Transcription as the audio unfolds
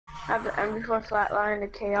have the MP4 Flatline, the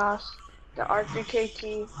Chaos, the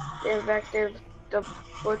R3KT, the Invective, the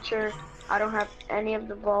Butcher. I don't have any of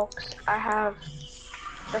the Volks. I have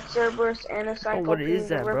the Cerberus and the Oh, what is Cyclope,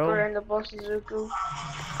 the that, Ripper bro? and the Boshizuku.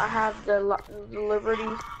 I have the Liberty,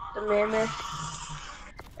 the Mammoth,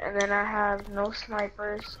 and then I have no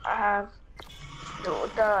snipers. I have the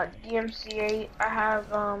DMC-8. I have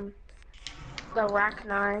the Rack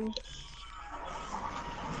 9.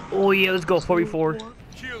 Oh yeah, let's go 4v4.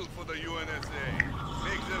 Kill for the UNSA.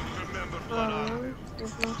 Make them remember Blood Really? Archive.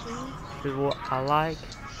 There's no chance? Here's what I like.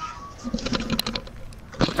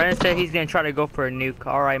 Brandon said he's gonna try to go for a nuke.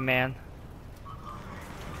 Alright, man.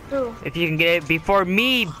 Who? If you can get it before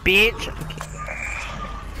me, bitch.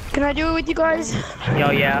 Can I do it with you guys?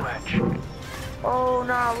 Yo, yeah. Oh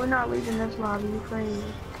no, we're not leaving this lobby. You're crazy.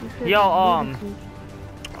 Yo,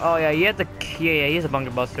 oh yeah, you have to. Yeah, he's a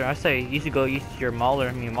bunker buster. I say you should go use your Mauler.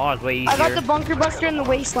 I mean, Mauler's way easier. I got the bunker buster in the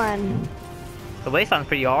wasteland. The wasteland's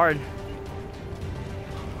pretty hard.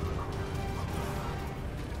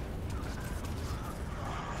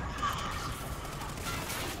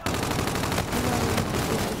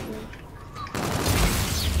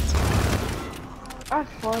 I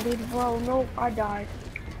farted, bro. No, I died.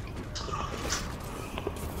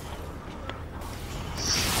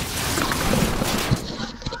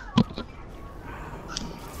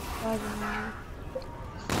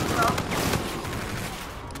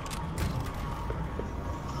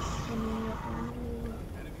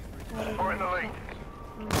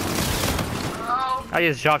 I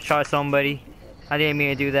just shock shot somebody. I didn't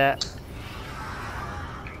mean to do that.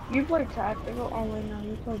 You play tactical? Oh wait, no,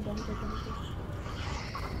 you play bunker jumper.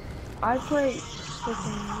 I play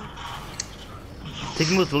freaking.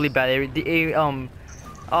 Taking move's really bad. Your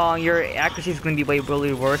accuracy is gonna be way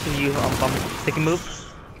really worse when you bump sticky move.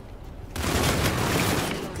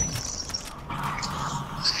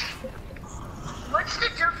 What's the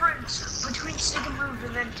difference between stick and move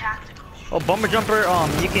and then tactical? Oh, bumper jumper.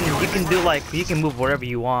 You can do like you can move wherever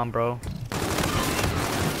you want, bro.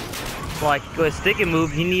 Like with stick and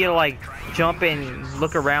move, you need to like jump and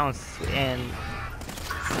look around, and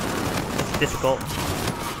it's difficult.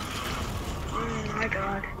 Oh my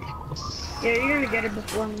god. Yeah, you're gonna get it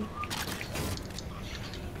before me.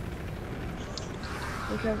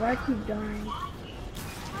 Because I keep dying.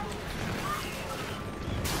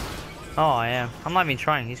 Oh, I am. I'm not even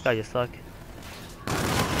trying. These guys just suck.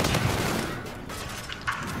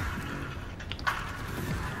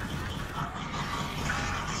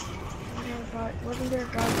 Wasn't there a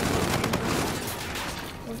guy?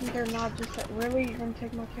 Wasn't there not just that? Really? You're gonna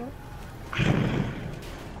take my kill?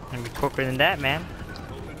 And be quicker than that, man.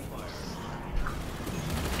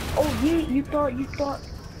 Oh, you thought.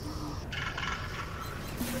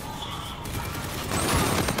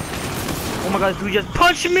 Oh my god, dude just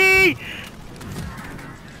punched me!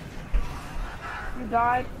 You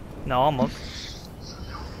died? No, almost.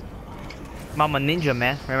 I'm a ninja,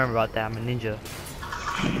 man. Remember about that. I'm a ninja.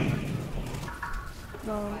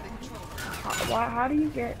 No. How do you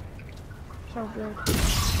get so good?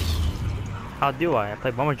 How do I? I play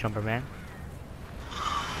bumper jumper, man.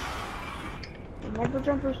 Bumper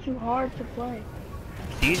jumper is too hard to play.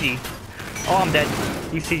 It's easy. Oh, I'm dead.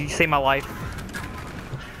 You saved my life.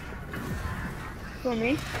 For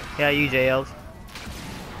me? Yeah, you JLs.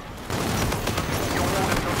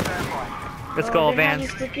 Let's go, They have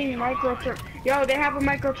Vance. a freaking micro turret. Yo, they have a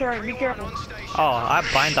micro turret. Be careful. Oh, I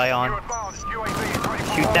blind eye on.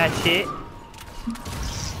 Shoot that shit.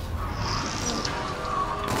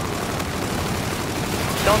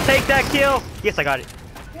 Don't take that kill. Yes, I got it.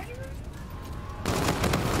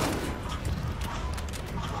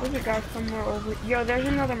 There's a guy somewhere over. Yo, there's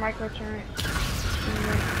another micro turret.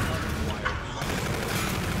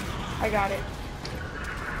 I got it.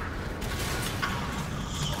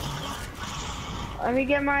 Let me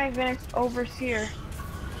get my advanced overseer.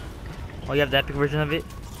 Oh, you have the epic version of it?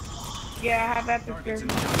 Yeah, I have epic version.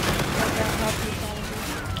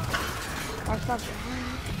 I'll stop it.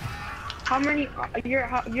 How many?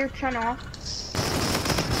 You're 10 off.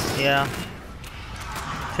 Yeah.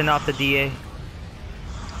 10 off the DA.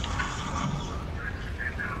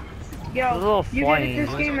 Yo, you get it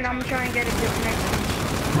this game and I'm trying to get it this next one.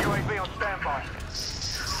 UAV on standby.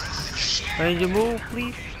 Ranger move,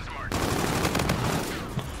 please.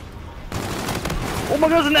 Oh my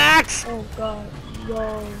god, there's an axe! Oh god,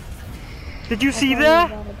 yo. Did you see that?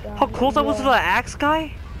 How close I was to the axe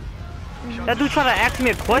guy? That dude tried to ask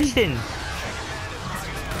me a question.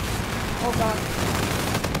 Oh god.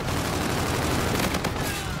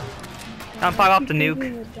 I'm 5 off the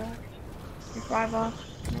nuke. You're 5 off.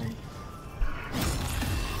 Nice.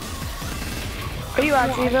 Are you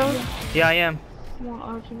actually though? Yeah, I am. Come on,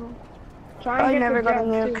 Archibald. Try and I get never the got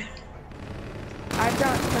a jets, nuke. too. I've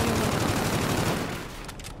got some of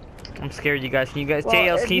them. I'm scared, you guys. Can you guys, Well,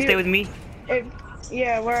 JLs, if can you stay with me?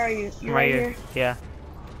 Yeah, where are you? You I'm right here. Yeah.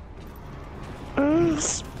 I'm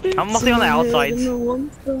mostly on the outsides. Hold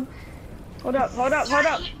up, hold up, hold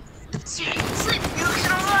up.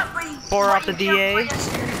 Four off the DA.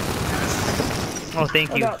 Oh, thank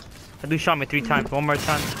Hold you. up. That dude shot me 3 times. One more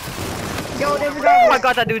time. Yo, there's a guy. Oh, I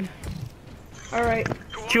got that dude. Alright.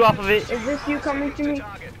 2 off of it. Is this you coming to me?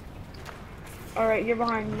 Alright, you're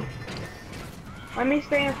behind me. Let me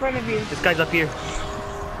stay in front of you. This guy's up here.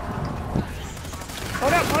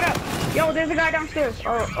 Hold up, hold up. Yo, there's a guy downstairs.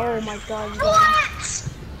 Oh my god. What?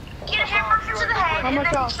 Get a hamburger to the head. How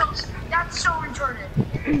much off? That's so retarded.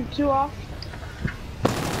 2 off.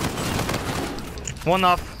 1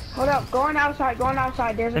 off. Hold up, going outside, going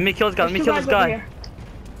outside. There's Let me kill this guy. Let me there's kill 2 this guys over guy. here.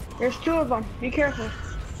 There's 2 of them. Be careful.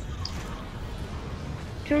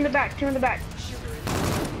 2 in the back, 2 in the back.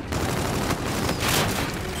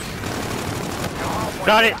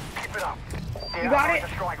 Got it. You got it?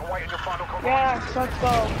 Yes, let's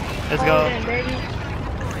go. Let's Hold go. in, baby.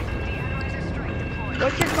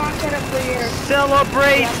 What's your clock set up for your...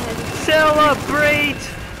 Celebrate! Celebrate!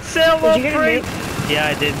 Did you get a Celebrate! Yeah,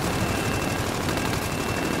 I did.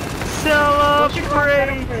 What's your clock set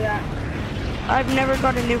up Celebrate! for that? I've never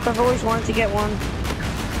got a nuke. I've always wanted to get one.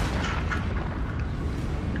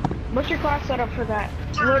 What's your class setup for that?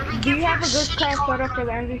 Do you have a good class setup for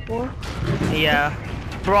the MV4? Yeah.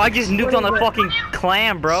 Bro, I just nuked on the fucking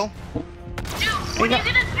clam, bro. Dude, when you get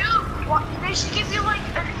a nuke, they should give you like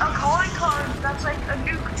a calling card that's like a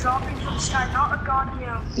nuke dropping from the sky, not a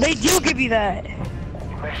goddamn. They do give you that. They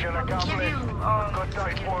give you nukes.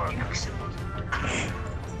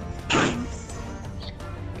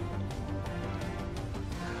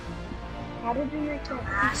 How did you make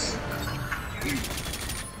that?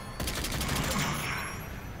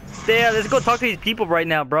 Yeah, let's go talk to these people right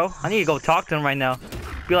now, bro. I need to go talk to them right now.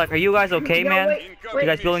 Be like, are you guys okay, Yo, man? wait, You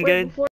guys feeling wait, good? before